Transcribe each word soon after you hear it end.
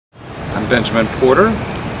Benjamin Porter.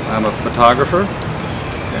 I'm a photographer,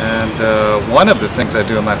 and one of the things I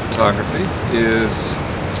do in my photography is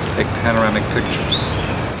take panoramic pictures.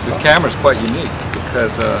 This camera is quite unique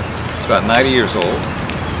because it's about 90 years old.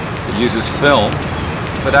 It uses film,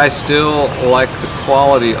 but I still like the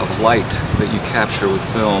quality of light that you capture with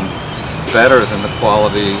film better than the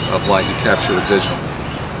quality of light you capture with digital.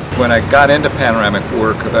 When I got into panoramic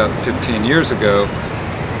work about 15 years ago,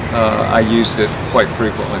 I used it quite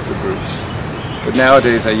frequently for groups. But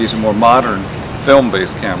nowadays I use a more modern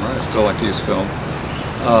film-based camera. I still like to use film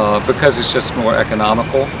because it's just more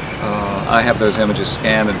economical. I have those images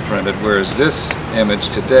scanned and printed, whereas this image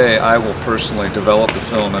today I will personally develop the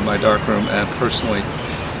film in my darkroom and personally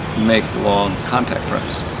make the long contact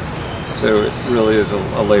prints. So it really is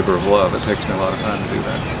a labor of love. It takes me a lot of time to do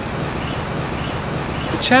that.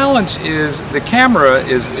 The challenge is the camera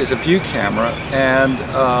is a view camera, and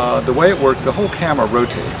the way it works, the whole camera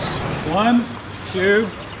rotates. 1, 2,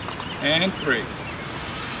 and 3.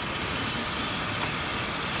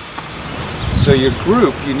 So your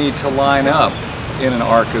group, you need to line up in an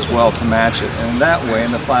arc as well to match it, and that way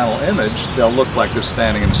in the final image they'll look like they're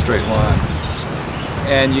standing in a straight line.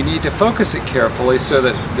 And you need to focus it carefully so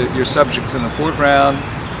that your subjects in the foreground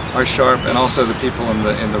are sharp, and also the people in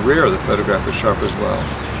the rear of the photograph are sharp as well.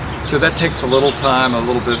 So that takes a little time, a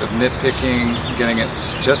little bit of nitpicking, getting it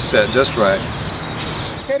just set just right.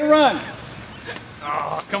 Okay to run.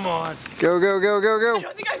 Oh, come on. Go, go, go, go, go. I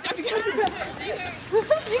don't think I can do it.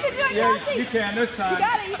 You can do it, yeah, you can this time. You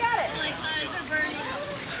got it, you got it.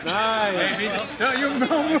 Nice. Don't you move.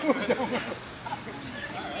 Don't move.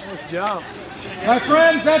 Let's jump. My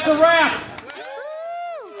friends, that's a wrap.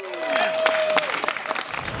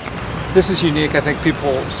 This is unique. I think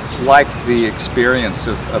people like the experience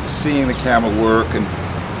of seeing the camera work, and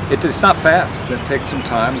it's not fast. It takes some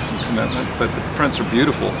time and some commitment, but the prints are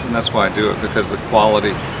beautiful, and that's why I do it, because the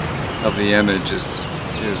quality of the image is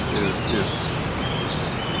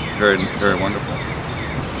very, very wonderful.